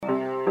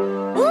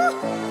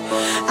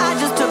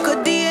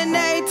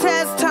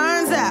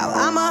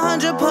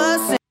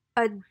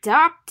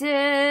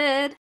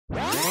Adopted!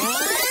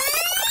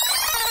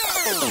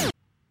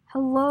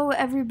 Hello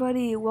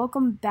everybody,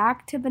 welcome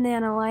back to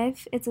Banana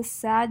Life. It's a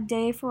sad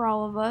day for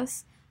all of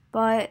us,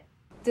 but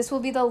this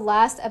will be the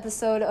last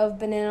episode of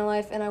Banana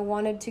Life, and I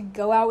wanted to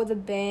go out with a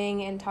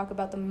bang and talk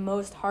about the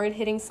most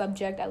hard-hitting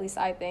subject, at least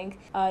I think,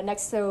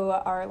 next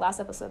to our last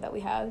episode that we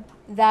had,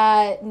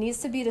 that needs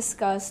to be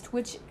discussed,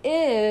 which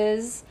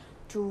is,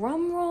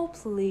 drumroll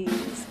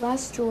please,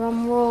 last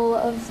drumroll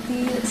of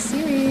the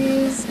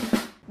series,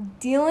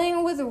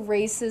 dealing with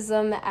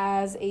racism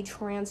as a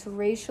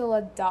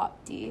transracial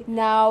adoptee.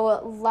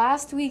 Now,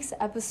 last week's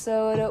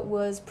episode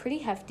was pretty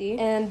hefty,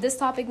 and this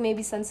topic may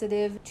be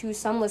sensitive to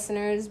some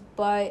listeners,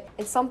 but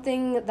it's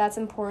something that's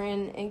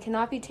important and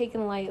cannot be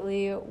taken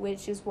lightly,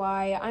 which is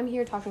why I'm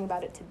here talking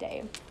about it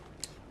today.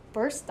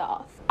 First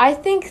off, I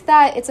think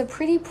that it's a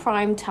pretty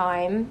prime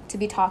time to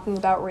be talking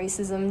about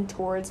racism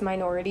towards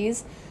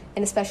minorities,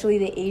 and especially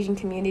the Asian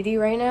community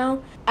right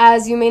now.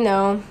 As you may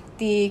know,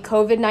 the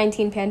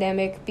COVID-19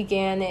 pandemic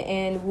began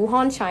in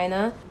Wuhan,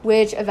 China,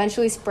 which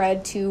eventually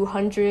spread to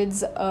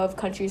hundreds of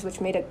countries, which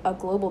made a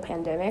global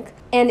pandemic.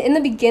 And in the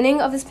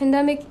beginning of this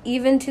pandemic,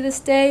 even to this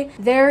day,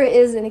 there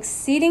is an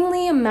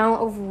exceedingly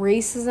amount of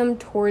racism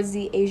towards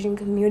the Asian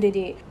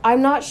community.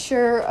 I'm not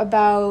sure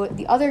about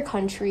the other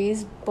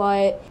countries,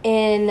 but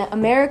in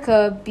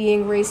America,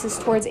 being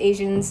racist towards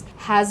Asians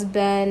has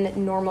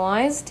been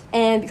normalized.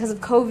 And because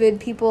of COVID,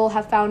 people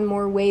have found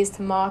more ways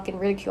to mock and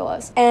ridicule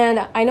us.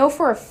 And I know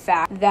for a fact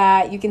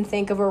that you can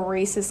think of a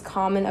racist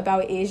comment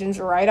about Asians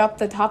right off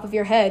the top of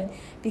your head,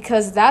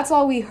 because that's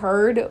all we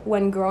heard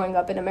when growing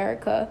up in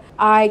America.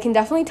 I can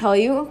definitely tell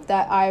you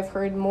that I've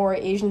heard more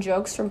Asian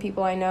jokes from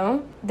people I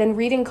know than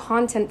reading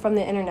content from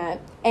the internet.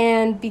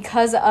 And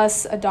because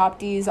us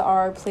adoptees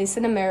are placed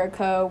in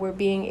America where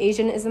being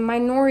Asian is a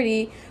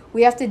minority,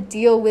 we have to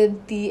deal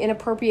with the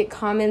inappropriate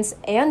comments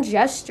and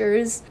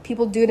gestures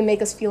people do to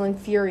make us feel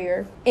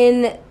inferior.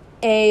 In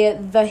a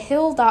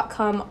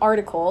TheHill.com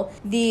article,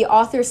 the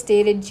author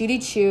stated Judy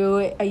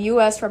Chu, a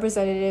U.S.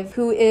 representative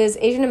who is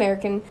Asian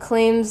American,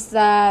 claims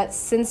that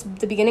since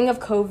the beginning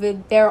of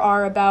COVID, there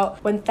are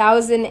about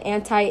 1,000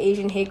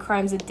 anti-Asian hate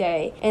crimes a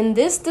day. And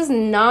this does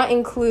not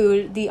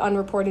include the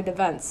unreported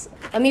events.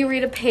 Let me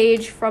read a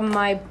page from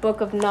my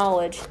book of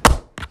knowledge.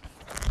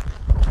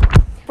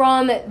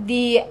 From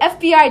the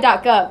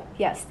FBI.gov,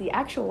 yes, the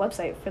actual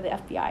website for the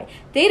FBI,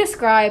 they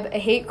describe a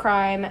hate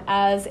crime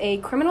as a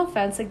criminal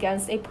offense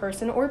against a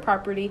person or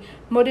property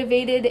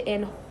motivated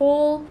in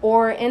whole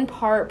or in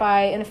part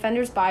by an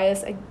offender's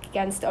bias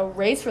against a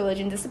race,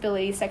 religion,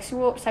 disability,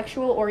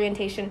 sexual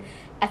orientation,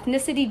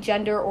 ethnicity,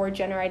 gender, or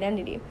gender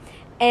identity.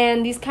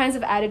 And these kinds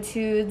of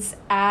attitudes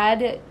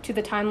add to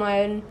the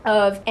timeline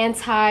of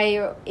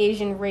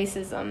anti-Asian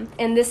racism.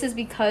 And this is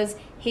because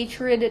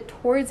hatred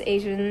towards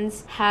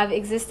Asians have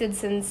existed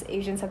since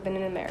Asians have been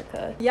in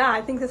America. Yeah,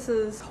 I think this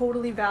is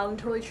totally valid and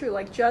totally true.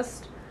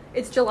 It's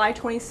July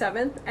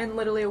 27th, and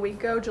literally a week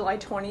ago, July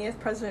 20th,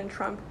 President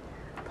Trump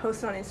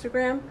posted on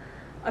Instagram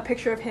a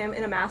picture of him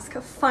in a mask,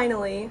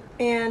 finally.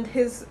 And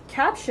his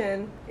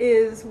caption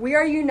is, "We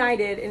are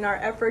united in our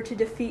effort to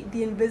defeat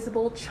the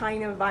invisible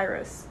China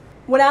virus."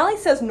 When Ali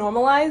says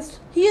normalized,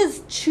 he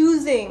is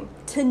choosing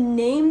to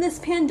name this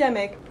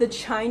pandemic the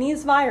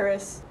Chinese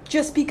virus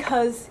just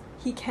because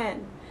he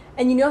can.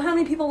 And you know how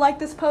many people like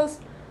this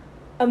post?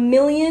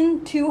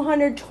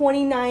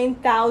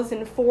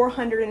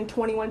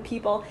 1,229,421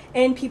 people,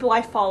 and people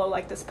I follow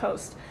like this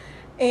post.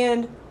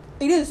 And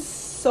it is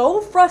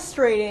so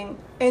frustrating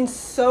and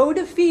so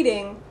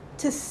defeating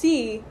to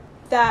see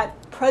that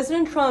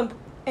President Trump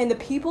and the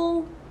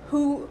people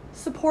who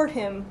support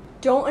him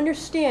don't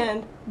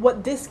understand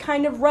what this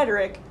kind of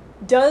rhetoric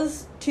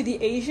does to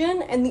the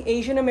Asian and the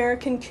Asian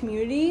American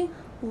community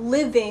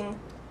living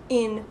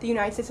in the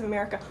United States of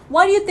America.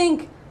 Why do you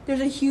think there's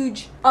a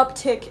huge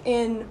uptick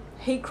in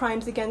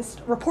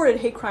reported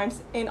hate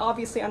crimes and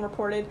obviously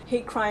unreported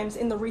hate crimes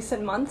in the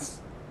recent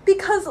months?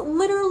 Because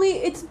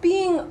literally it's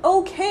being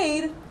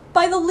okayed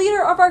by the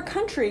leader of our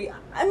country.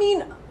 I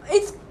mean,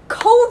 it's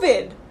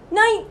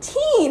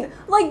COVID-19.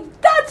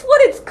 That's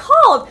what it's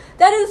called.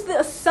 That is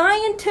the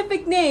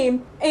scientific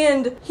name,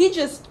 and he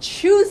just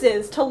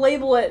chooses to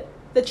label it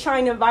the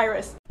China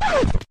virus.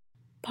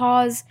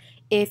 Pause.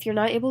 If you're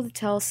not able to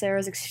tell,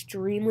 Sarah's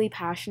extremely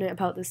passionate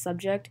about this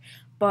subject,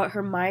 but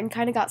her mind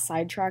kind of got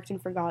sidetracked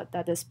and forgot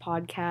that this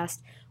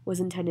podcast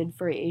was intended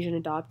for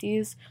Asian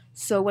adoptees.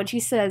 So when she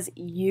says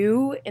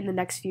you in the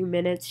next few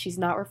minutes, she's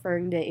not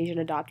referring to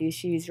Asian adoptees,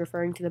 she's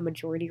referring to the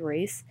majority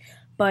race.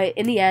 But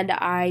in the end,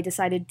 I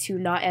decided to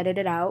not edit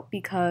it out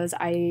because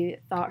I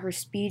thought her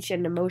speech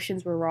and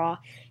emotions were raw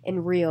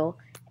and real,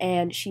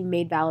 and she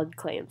made valid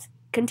claims.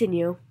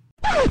 Continue.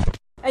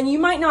 And you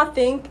might not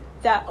think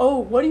that, oh,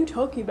 what are you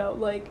talking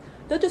about?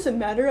 That doesn't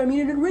matter. I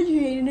mean, it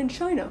originated in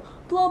China.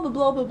 Blah, blah,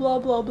 blah, blah, blah,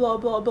 blah, blah,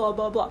 blah, blah,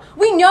 blah, blah.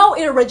 We know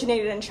it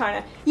originated in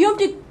China. You have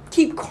to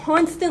keep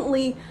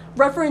constantly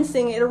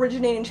referencing it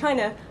originated in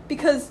China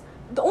because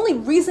the only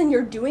reason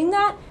you're doing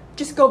that,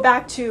 just go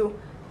back to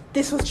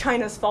this was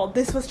China's fault,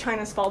 this was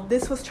China's fault,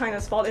 this was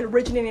China's fault, it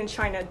originated in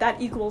China,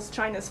 that equals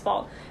China's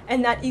fault,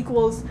 and that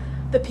equals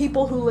the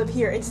people who live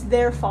here, it's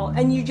their fault.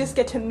 And you just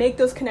get to make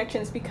those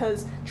connections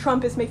because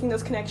Trump is making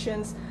those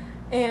connections,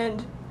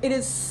 and it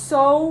is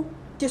so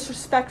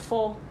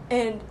disrespectful,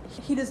 and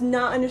he does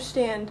not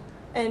understand,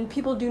 and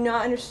people do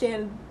not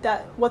understand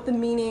that what the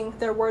meaning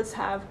their words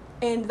have,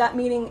 and that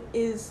meaning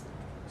is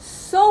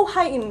so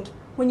heightened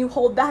when you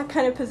hold that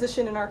kind of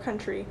position in our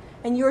country,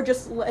 and you're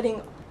just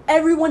letting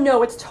everyone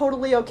know it's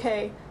totally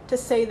okay to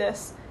say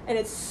this, and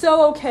it's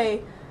so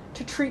okay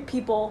to treat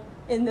people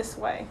in this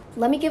way.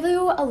 Let me give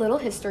you a little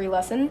history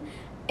lesson.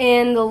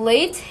 In the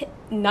late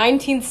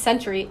 19th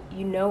century,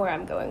 you know where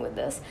I'm going with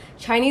this,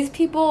 Chinese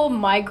people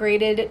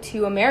migrated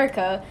to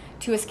America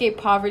to escape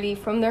poverty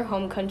from their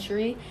home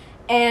country.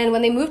 And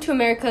when they moved to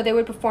America, they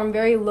would perform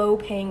very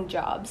low-paying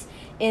jobs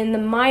in the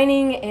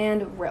mining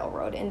and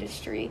railroad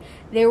industry.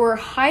 They were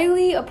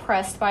highly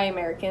oppressed by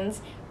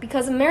Americans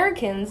because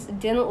Americans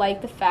didn't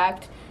like the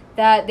fact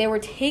that they were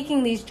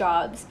taking these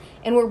jobs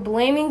and were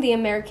blaming the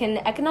American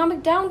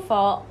economic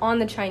downfall on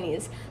the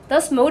Chinese,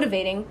 thus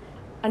motivating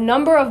a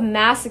number of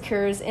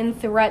massacres and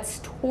threats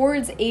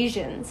towards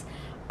Asians.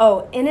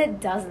 Oh, and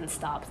it doesn't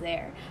stop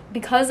there.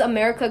 Because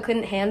America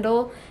couldn't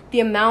handle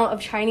the amount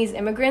of Chinese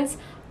immigrants,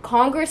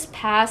 Congress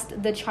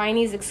passed the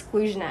Chinese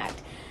Exclusion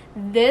Act.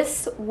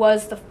 This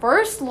was the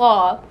first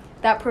law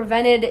that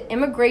prevented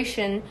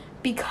immigration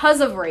because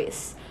of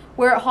race,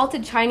 where it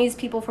halted Chinese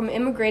people from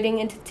immigrating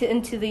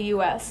into the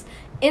U.S.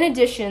 In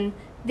addition,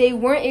 they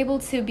weren't able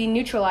to be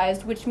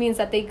neutralized, which means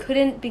that they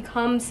couldn't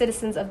become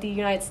citizens of the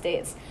United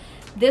States.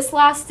 This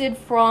lasted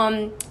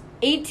from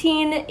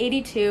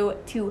 1882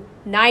 to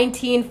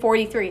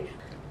 1943.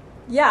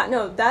 Yeah,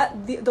 no,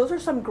 those are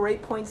some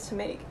great points to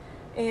make.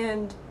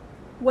 And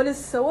what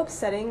is so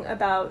upsetting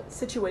about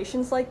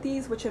situations like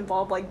these, which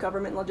involve like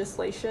government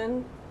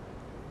legislation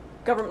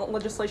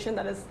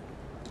that is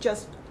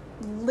just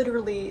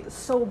literally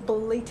so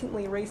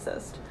blatantly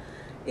racist,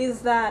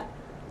 is that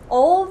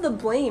all the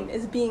blame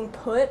is being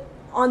put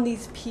on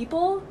these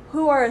people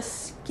who are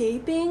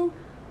escaping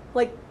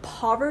like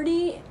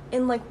poverty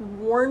and like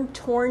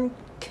war-torn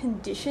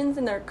conditions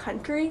in their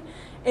country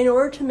in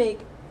order to make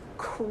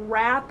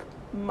crap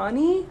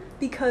money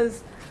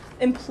because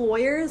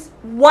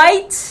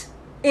white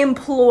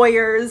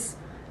employers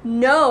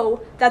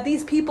know that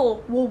these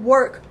people will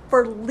work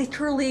for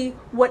literally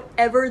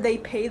whatever they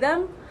pay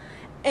them,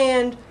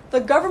 and the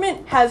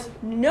government has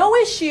no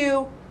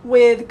issue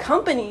with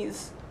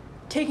companies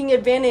taking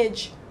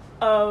advantage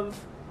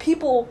of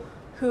people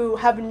who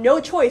have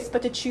no choice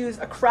but to choose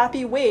a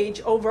crappy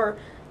wage over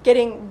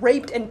getting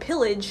raped and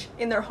pillaged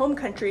in their home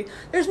country.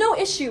 There's no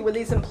issue with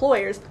these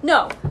employers.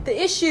 No,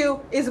 the issue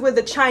is with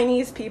the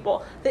Chinese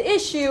people. The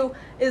issue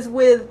is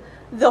with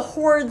the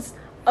hordes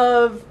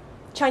of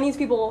Chinese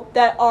people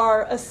that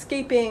are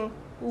escaping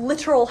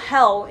literal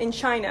hell in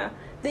China.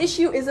 The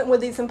issue isn't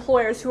with these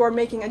employers who are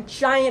making a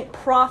giant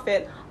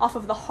profit off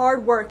of the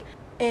hard work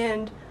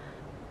and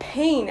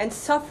pain and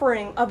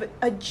suffering of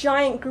a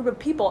giant group of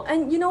people.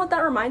 And you know what that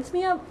reminds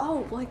me of?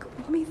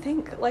 Let me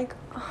think.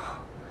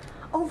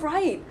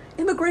 Right,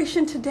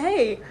 immigration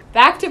today.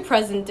 Back to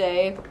present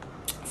day.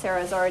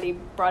 Sarah's already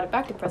brought it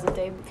back to present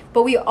day.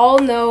 But we all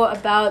know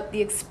about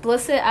the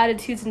explicit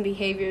attitudes and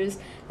behaviors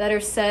that are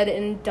said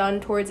and done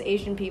towards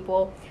Asian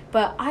people.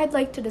 But I'd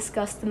like to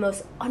discuss the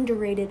most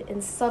underrated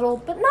and subtle,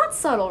 but not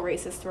subtle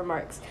racist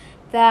remarks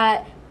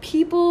that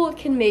people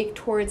can make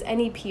towards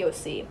any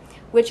POC,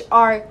 which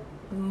are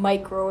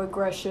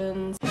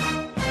microaggressions.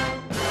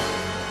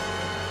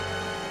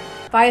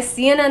 By a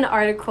CNN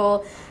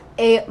article,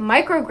 a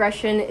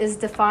microaggression is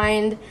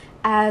defined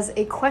as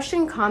a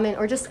question, comment,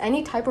 or just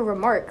any type of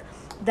remark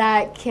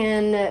that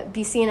can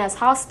be seen as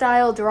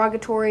hostile,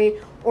 derogatory,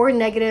 or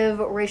negative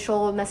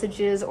racial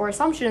messages or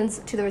assumptions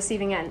to the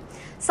receiving end.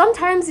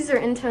 Sometimes these are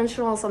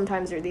intentional,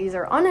 sometimes these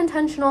are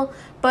unintentional,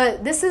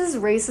 but this is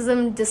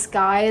racism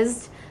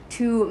disguised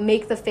to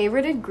make the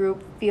favorited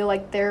group feel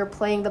like they're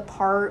playing the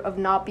part of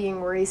not being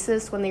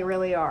racist when they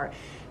really are.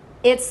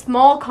 It's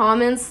small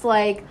comments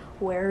like,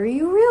 "Where are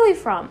you really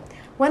from?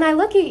 When I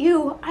look at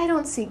you, I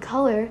don't see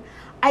color.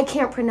 I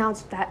can't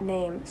pronounce that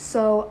name,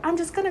 so I'm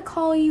just gonna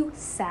call you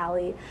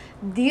Sally."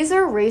 These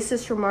are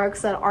racist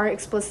remarks that aren't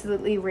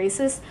explicitly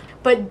racist,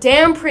 but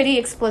damn pretty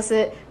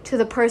explicit to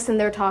the person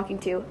they're talking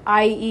to,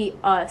 i.e.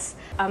 us.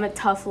 I'm a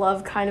tough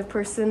love kind of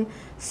person,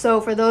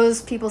 so for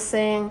those people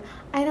saying,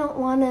 "I don't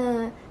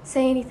wanna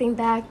say anything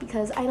back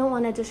because I don't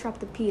wanna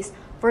disrupt the peace."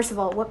 First of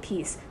all, what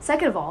peace?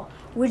 Second of all,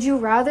 would you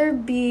rather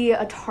be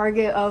a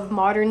target of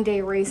modern day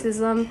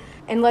racism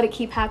and let it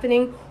keep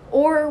happening?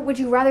 Or would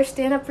you rather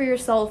stand up for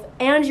yourself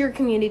and your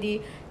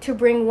community to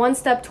bring one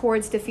step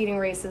towards defeating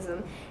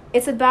racism?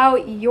 It's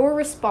about your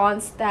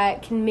response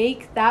that can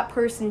make that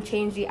person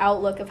change the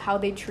outlook of how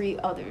they treat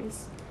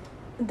others.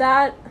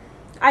 That,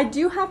 I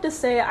do have to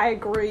say I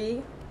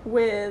agree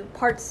with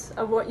parts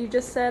of what you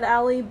just said,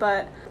 Allie,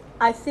 but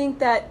I think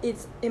that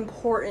it's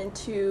important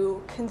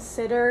to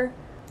consider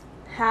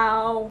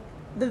how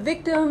the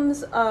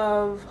victims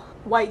of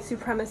white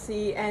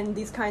supremacy and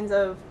these kinds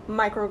of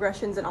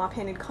microaggressions and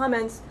offhanded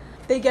comments,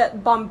 they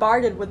get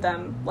bombarded with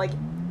them like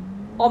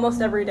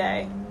almost every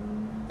day.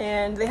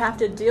 And they have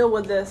to deal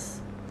with this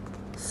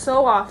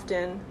so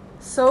often,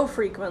 so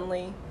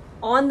frequently,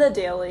 on the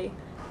daily,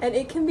 and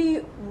it can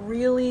be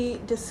really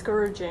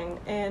discouraging,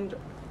 and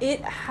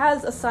it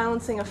has a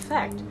silencing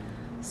effect.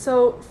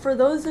 So for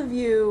those of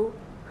you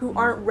who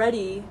aren't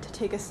ready to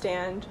take a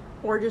stand,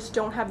 or just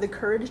don't have the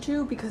courage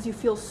to because you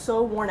feel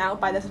so worn out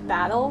by this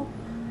battle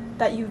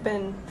that you've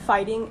been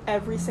fighting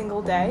every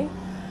single day,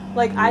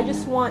 like, I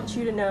just want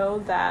you to know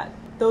that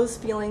those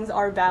feelings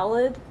are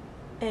valid,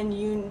 and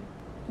you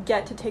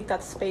get to take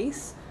that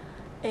space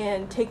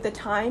and take the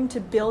time to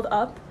build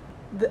up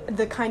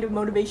the kind of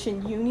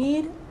motivation you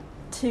need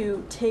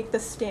to take the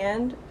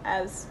stand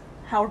as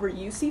however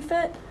you see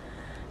fit.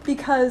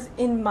 Because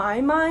in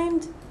my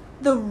mind,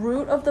 the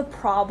root of the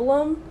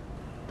problem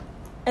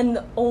and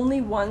the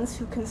only ones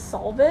who can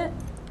solve it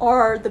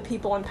are the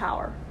people in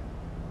power,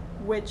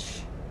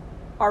 which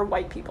are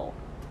white people.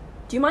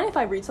 Do you mind if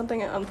I read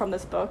something from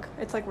this book?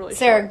 It's like really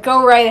Sarah, short.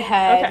 go right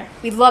ahead. Okay.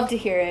 We'd love to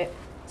hear it.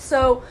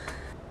 So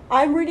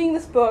I'm reading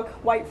this book,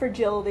 White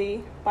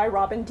Fragility, by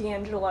Robin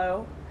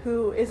DiAngelo,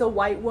 who is a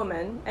white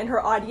woman, and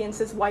her audience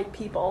is white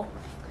people.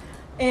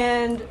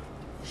 And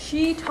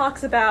she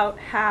talks about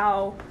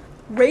how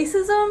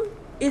racism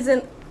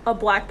isn't a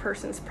black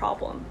person's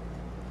problem.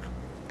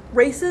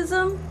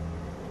 Racism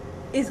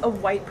is a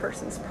white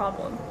person's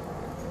problem.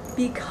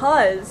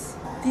 Because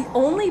the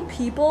only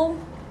people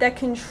that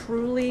can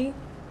truly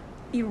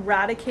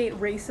eradicate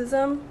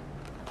racism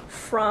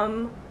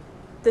from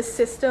the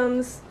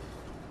systems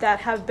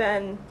that have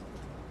been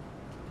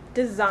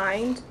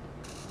designed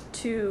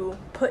to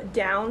put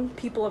down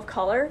people of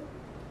color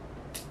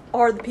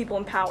are the people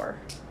in power,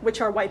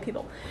 which are white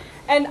people.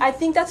 And I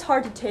think that's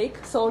hard to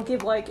take, so I'll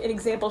give like an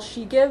example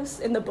she gives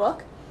in the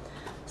book.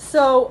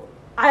 So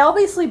I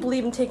obviously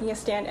believe in taking a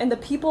stand, and the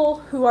people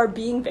who are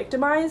being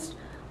victimized,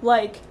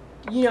 like,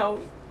 you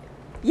know,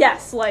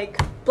 yes, like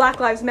Black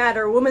Lives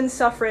Matter, women's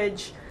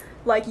suffrage,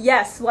 like,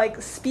 yes,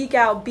 like speak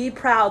out, be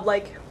proud,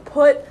 like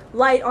put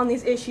light on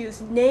these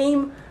issues,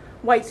 name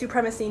white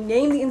supremacy,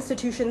 name the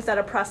institutions that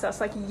oppress us.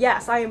 Like,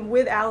 yes, I am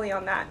with Allie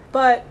on that.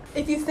 But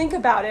if you think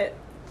about it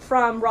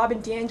from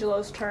Robin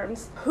DiAngelo's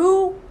terms,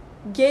 who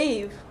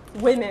gave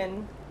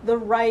women the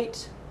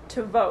right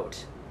to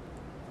vote?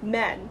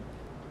 Men.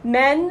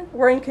 Men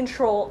were in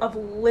control of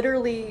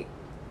literally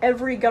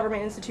every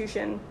government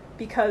institution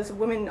because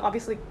women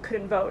obviously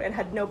couldn't vote and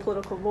had no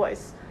political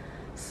voice.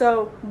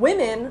 So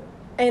women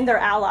and their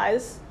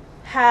allies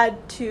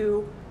had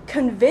to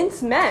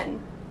convince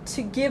men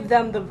to give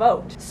them the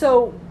vote.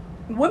 So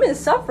women's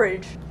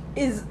suffrage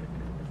is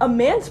a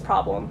man's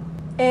problem,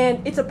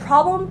 and it's a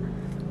problem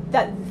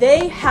that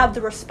they have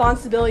the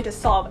responsibility to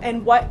solve.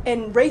 And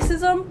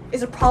racism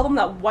is a problem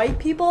that white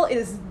people, it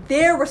is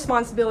their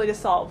responsibility to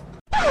solve.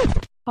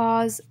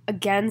 Pause.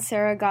 Again,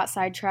 Sarah got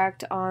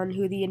sidetracked on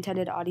who the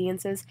intended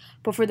audience is,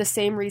 but for the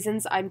same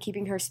reasons, I'm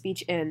keeping her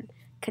speech in.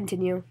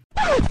 Continue.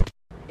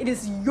 It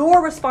is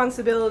your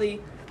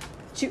responsibility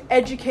to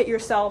educate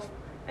yourself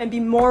and be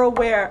more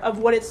aware of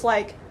what it's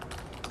like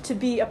to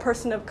be a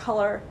person of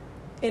color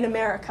in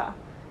America.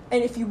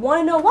 And if you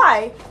want to know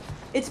why,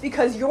 it's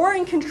because you're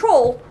in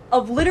control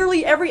of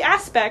literally every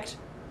aspect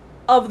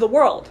of the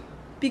world.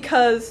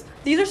 Because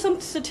these are some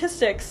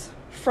statistics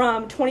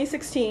from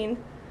 2016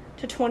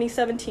 to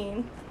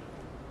 2017.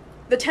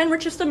 The 10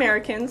 richest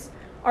Americans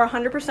are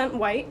 100%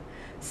 white,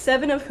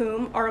 7 of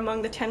whom are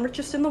among the 10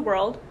 richest in the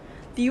world.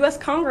 The U.S.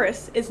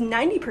 Congress is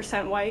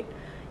 90% white.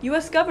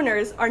 U.S.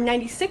 governors are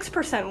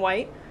 96%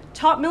 white.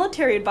 Top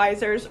military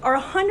advisors are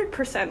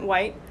 100%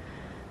 white.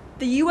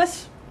 The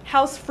U.S.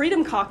 House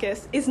Freedom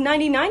Caucus is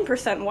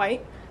 99%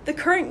 white. The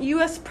current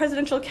U.S.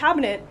 presidential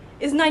cabinet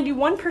is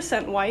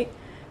 91% white.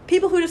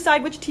 People who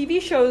decide which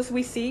TV shows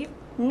we see,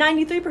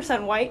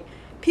 93% white.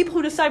 People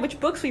who decide which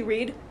books we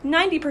read,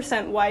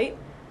 90% white.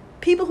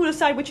 People who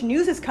decide which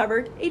news is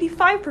covered,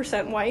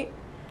 85% white.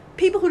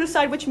 People who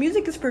decide which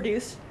music is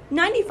produced,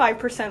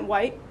 95%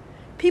 white.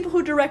 People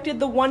who directed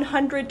the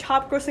 100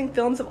 top-grossing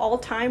films of all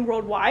time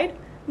worldwide,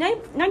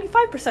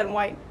 95%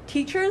 white.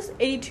 Teachers,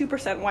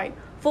 82% white.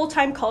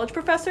 Full-time college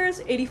professors,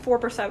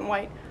 84%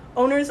 white.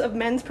 Owners of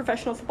men's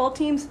professional football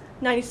teams,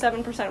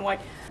 97% white.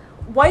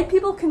 White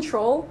people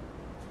control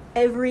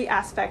every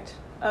aspect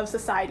of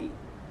society.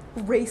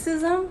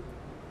 Racism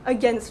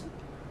against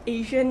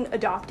Asian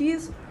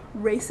adoptees,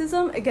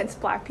 racism against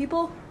Black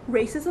people,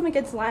 racism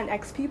against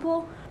Latinx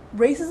people,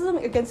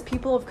 racism against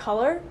people of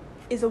color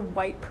is a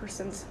white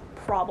person's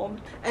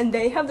problem, and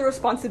they have the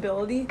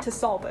responsibility to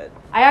solve it.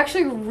 I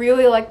actually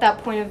really like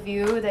that point of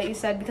view that you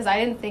said, because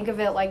I didn't think of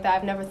it like that.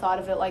 I've never thought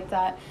of it like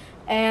that.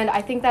 And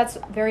I think that's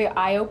very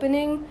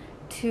eye-opening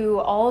to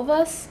all of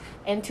us,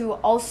 and to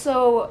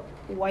also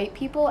white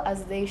people,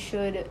 as they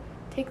should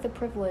take the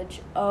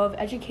privilege of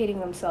educating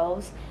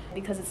themselves,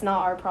 because it's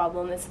not our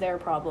problem, it's their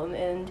problem,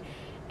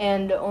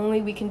 and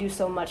only we can do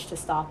so much to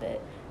stop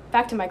it.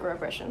 Back to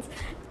microaggressions.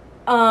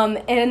 And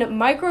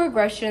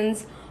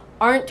microaggressions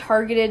aren't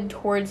targeted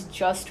towards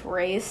just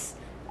race,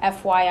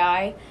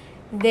 FYI.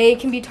 They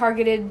can be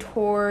targeted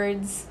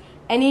towards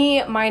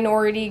any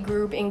minority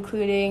group,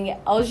 including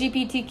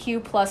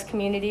LGBTQ plus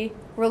community,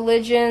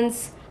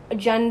 religions,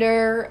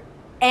 gender,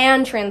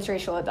 and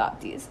transracial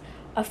adoptees.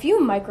 A few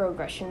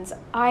microaggressions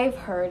I've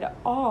heard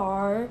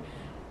are,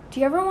 do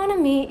you ever want to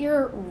meet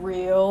your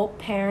real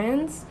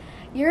parents?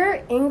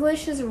 Your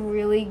English is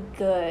really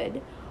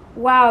good.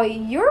 Wow,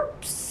 you're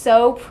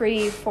so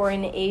pretty for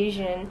an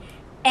Asian.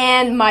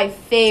 And my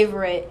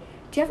favorite,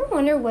 do you ever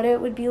wonder what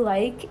it would be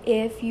like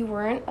if you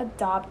weren't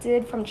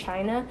adopted from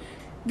China?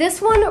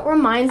 This one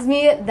reminds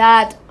me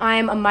that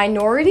I'm a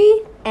minority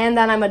and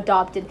that I'm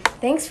adopted.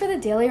 Thanks for the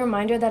daily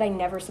reminder that I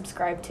never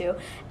subscribe to.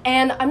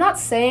 And I'm not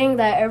saying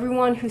that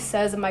everyone who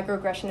says a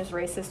microaggression is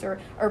racist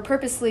or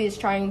purposely is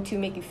trying to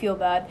make you feel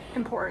bad.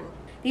 Important.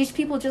 These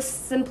people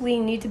just simply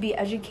need to be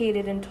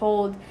educated and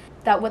told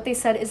that what they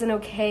said isn't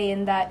okay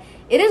and that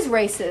it is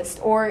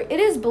racist or it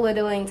is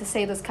belittling to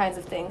say those kinds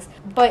of things.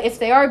 But if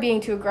they are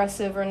being too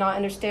aggressive or not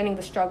understanding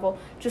the struggle,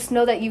 just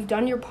know that you've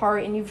done your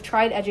part and you've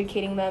tried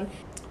educating them.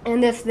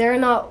 And if they're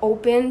not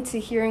open to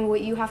hearing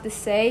what you have to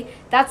say,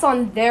 that's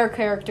on their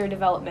character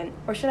development.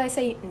 Or should I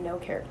say no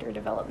character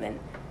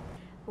development?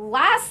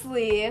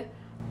 Lastly,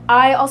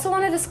 I also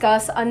want to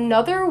discuss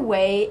another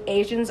way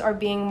Asians are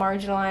being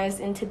marginalized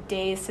in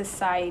today's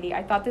society.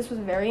 I thought this was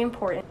very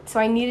important, so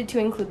I needed to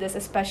include this,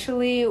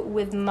 especially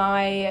with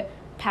my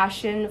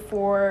passion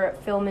for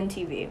film and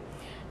TV.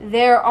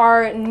 There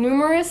are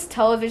numerous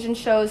television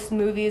shows,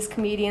 movies,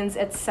 comedians,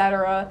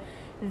 etc.,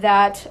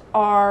 that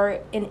are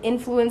an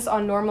influence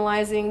on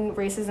normalizing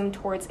racism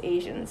towards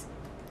Asians.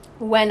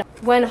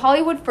 When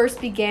Hollywood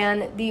first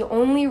began, the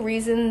only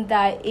reason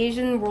that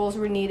Asian roles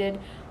were needed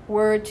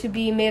were to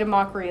be made a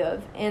mockery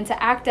of and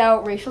to act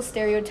out racial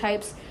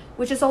stereotypes,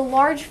 which is a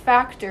large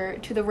factor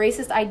to the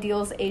racist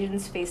ideals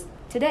Asians face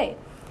today.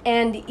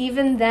 And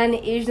even then,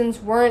 Asians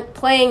weren't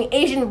playing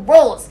Asian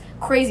roles.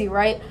 Crazy,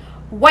 right?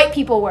 White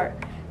people were.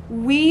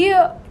 We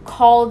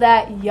call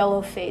that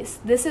yellow face.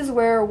 This is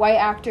where white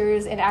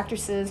actors and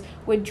actresses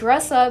would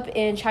dress up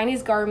in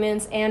Chinese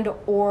garments and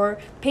or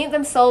paint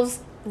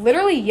themselves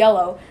literally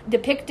yellow,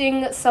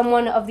 depicting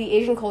someone of the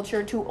Asian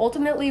culture to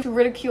ultimately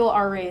ridicule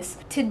our race.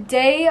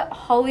 Today,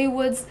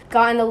 Hollywood's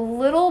gotten a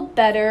little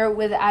better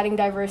with adding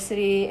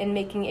diversity and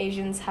making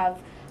Asians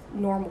have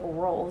normal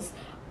roles.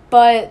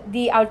 But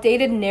the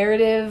outdated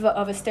narrative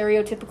of a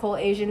stereotypical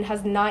Asian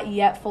has not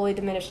yet fully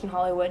diminished in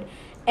Hollywood.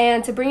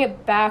 And to bring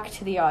it back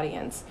to the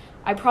audience,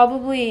 I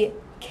probably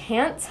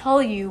can't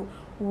tell you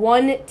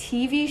one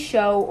TV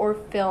show or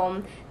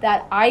film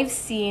that I've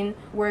seen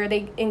where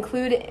they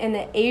include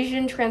an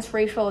Asian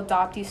transracial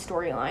adoptee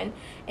storyline.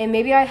 And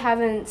maybe I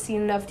haven't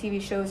seen enough TV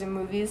shows and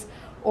movies,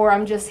 or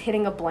I'm just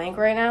hitting a blank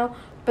right now,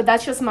 but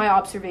that's just my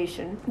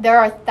observation. There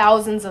are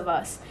thousands of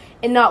us,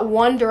 and not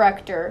one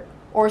director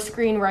or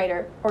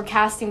screenwriter or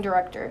casting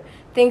director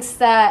thinks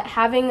that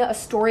having a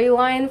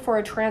storyline for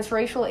a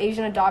transracial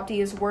Asian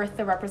adoptee is worth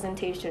the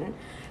representation.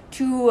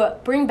 To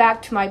bring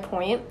back to my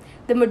point,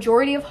 the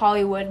majority of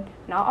Hollywood,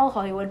 not all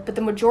Hollywood, but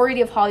the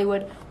majority of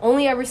Hollywood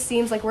only ever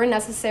seems like we're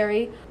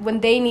necessary when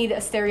they need a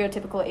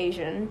stereotypical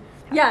Asian.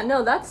 Yeah,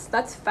 no,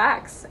 that's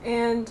facts.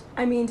 And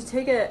I mean, to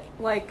take it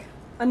like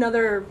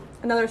another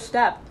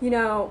step,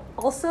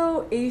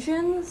 also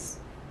Asians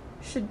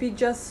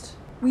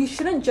we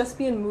shouldn't just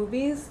be in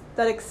movies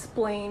that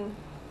explain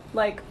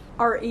like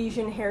our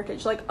Asian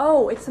heritage. Like,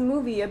 oh, it's a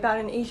movie about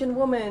an Asian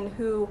woman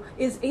who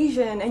is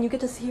Asian and you get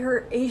to see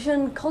her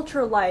Asian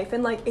culture life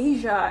and like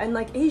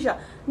Asia.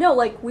 No,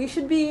 like we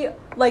should be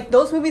like,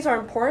 those movies are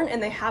important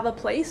and they have a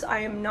place. I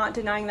am not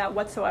denying that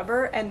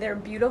whatsoever, and they're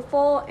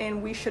beautiful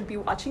and we should be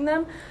watching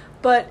them.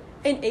 But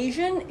an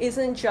Asian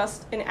isn't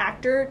just an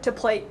actor to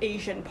play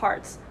Asian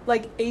parts.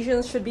 Like,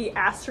 Asians should be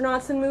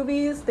astronauts in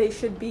movies, they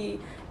should be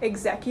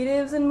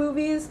executives in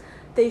movies,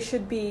 they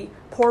should be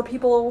poor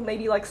people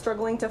maybe like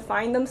struggling to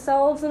find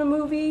themselves in a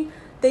movie.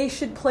 They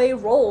should play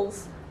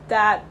roles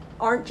that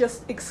aren't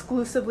just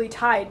exclusively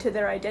tied to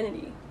their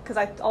identity, because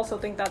I also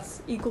think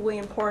that's equally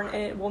important,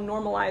 and it will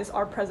normalize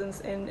our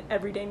presence in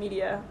everyday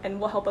media and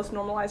will help us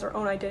normalize our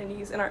own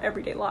identities in our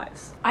everyday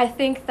lives. I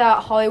think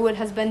that Hollywood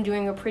has been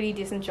doing a pretty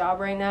decent job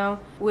right now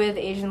with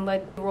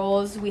Asian-led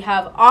roles. We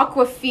have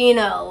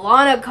Awkwafina,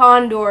 Lana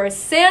Condor,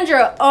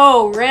 Sandra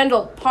Oh,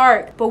 Randall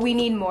Park, but we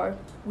need more.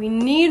 We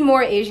need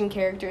more Asian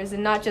characters,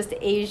 and not just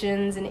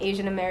Asians and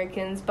Asian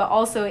Americans, but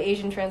also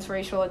Asian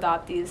transracial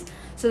adoptees,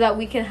 so that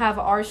we can have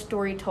our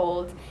story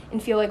told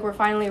and feel like we're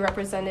finally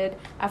represented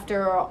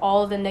after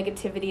all the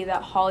negativity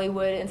that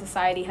Hollywood and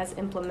society has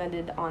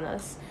implemented on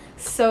us.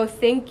 So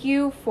thank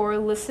you for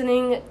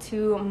listening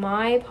to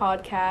my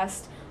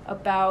podcast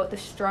about the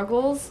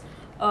struggles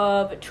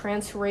of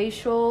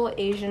transracial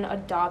Asian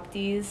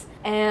adoptees.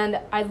 And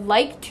I'd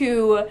like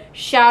to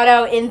shout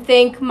out and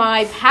thank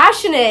my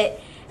passionate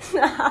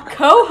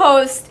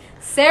co-host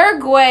Sarah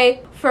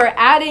Guay for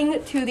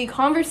adding to the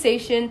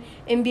conversation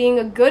and being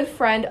a good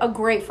friend, a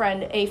great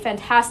friend, a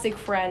fantastic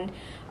friend.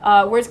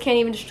 Words can't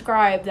even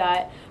describe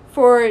that.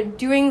 for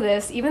doing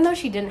this, even though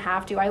she didn't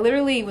have to. I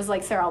literally was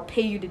like, Sarah, I'll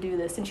pay you to do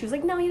this. And she was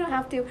like, no, you don't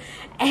have to.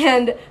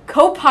 And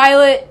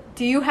co-pilot,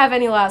 do you have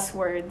any last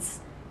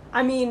words?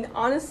 I mean,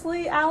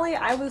 honestly, Allie,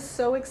 I was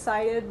so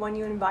excited when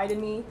you invited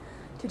me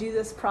to do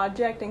this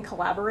project and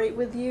collaborate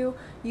with you.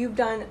 You've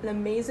done an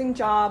amazing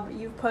job.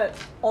 You've put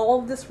all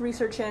of this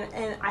research in,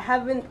 and I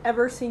haven't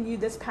ever seen you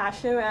this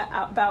passionate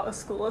about a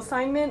school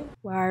assignment.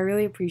 Wow, I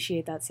really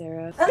appreciate that,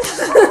 Sarah.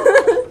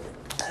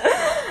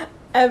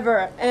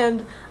 Ever.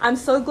 And I'm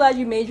so glad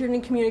you majored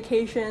in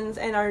communications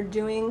and are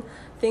doing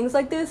things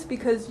like this,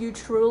 because you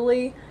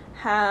truly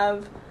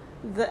have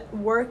the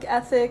work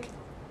ethic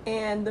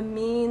and the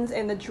means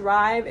and the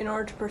drive in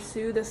order to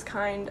pursue this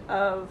kind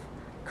of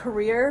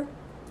career.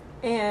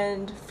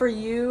 And for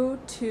you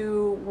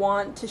to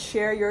want to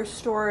share your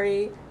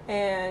story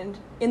and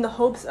in the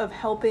hopes of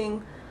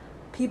helping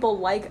people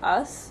like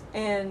us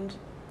and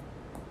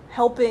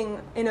helping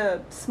in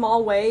a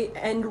small way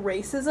end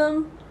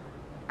racism,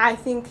 I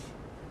think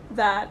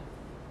that,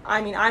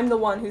 I mean, I'm the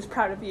one who's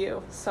proud of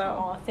you,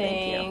 so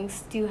thanks.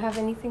 Thank you. Do you have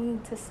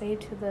anything to say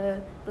to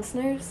the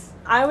listeners?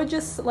 I would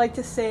just like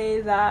to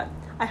say that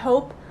I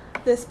hope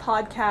this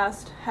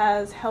podcast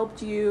has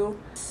helped you,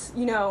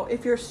 you know,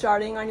 if you're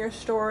starting on your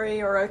story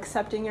or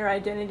accepting your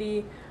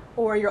identity,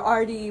 or you're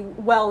already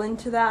well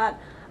into that.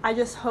 I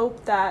just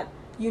hope that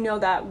you know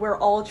that we're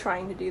all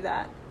trying to do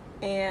that.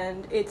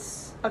 And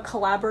it's a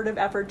collaborative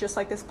effort, just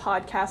like this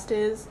podcast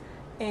is.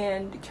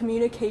 And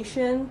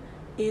communication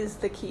is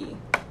the key.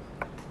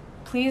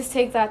 Please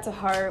take that to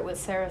heart, what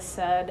Sarah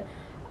said.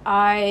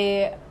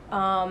 I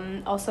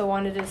also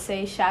wanted to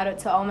say shout out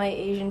to all my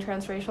Asian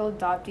transracial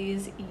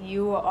adoptees.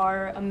 You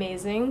are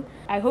amazing.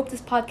 I hope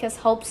this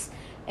podcast helps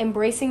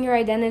embracing your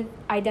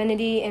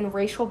identity and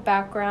racial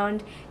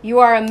background. You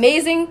are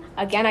amazing.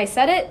 Again, I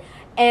said it.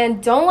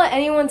 And don't let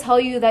anyone tell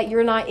you that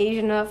you're not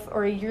Asian enough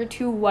or you're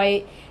too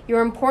white.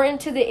 You're important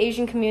to the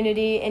Asian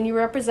community, and you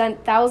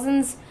represent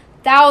thousands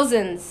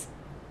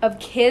of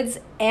kids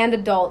and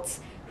adults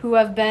who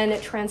have been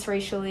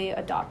transracially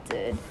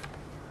adopted.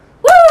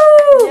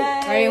 Woo! Yay!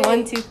 All right,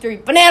 1, 2, 3.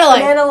 Banana life.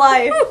 Banana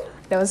life.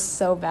 That was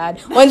so bad.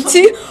 1,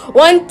 2,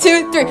 1,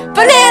 2, 3.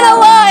 Banana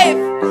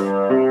life.